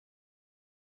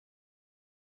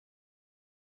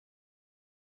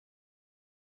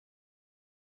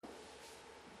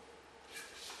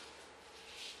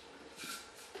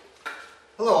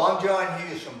Hello, I'm John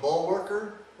Hughes from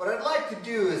Bullworker. What I'd like to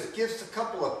do is give us a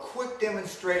couple of quick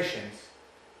demonstrations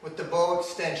with the bow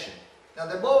extension. Now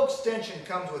the bow extension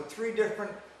comes with 3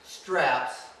 different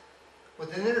straps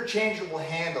with an interchangeable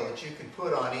handle that you can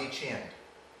put on each end.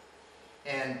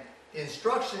 And the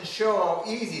instructions show how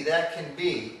easy that can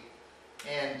be.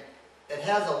 And it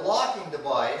has a locking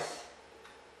device,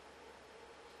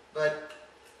 but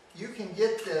you can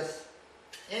get this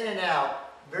in and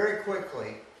out very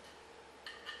quickly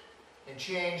and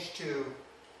change to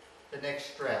the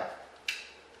next strap.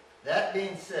 That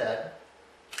being said,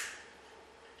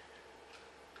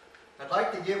 I'd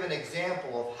like to give an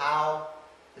example of how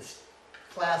this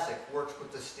classic works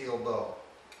with the steel bow.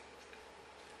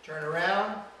 Turn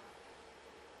around,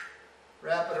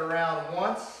 wrap it around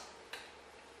once,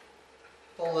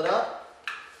 pull it up,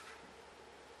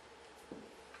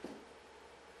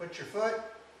 put your foot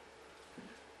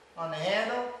on the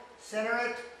handle, center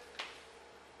it,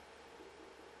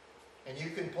 and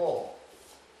you can pull.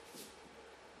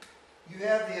 You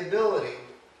have the ability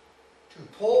to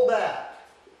pull back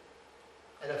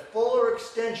at a fuller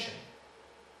extension,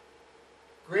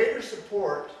 greater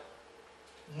support,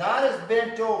 not as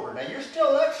bent over. Now you're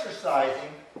still exercising.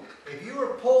 If you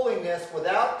were pulling this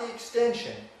without the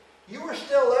extension, you were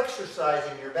still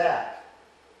exercising your back.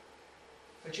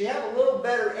 But you have a little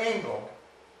better angle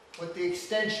with the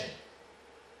extension.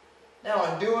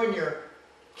 Now in doing your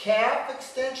calf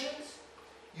extensions,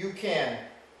 you can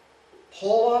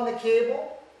pull on the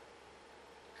cable,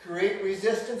 create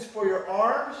resistance for your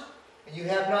arms, and you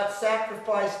have not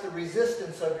sacrificed the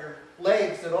resistance of your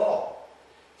legs at all.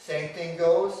 Same thing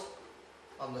goes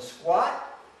on the squat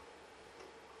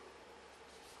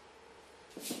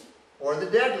or the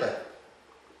deadlift.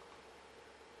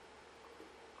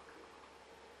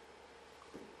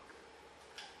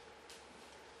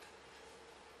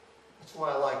 That's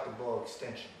why I like the bow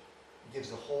extension. It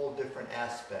gives a whole different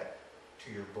aspect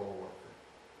to your Bullworker.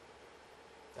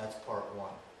 That's part 1.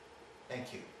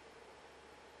 Thank you.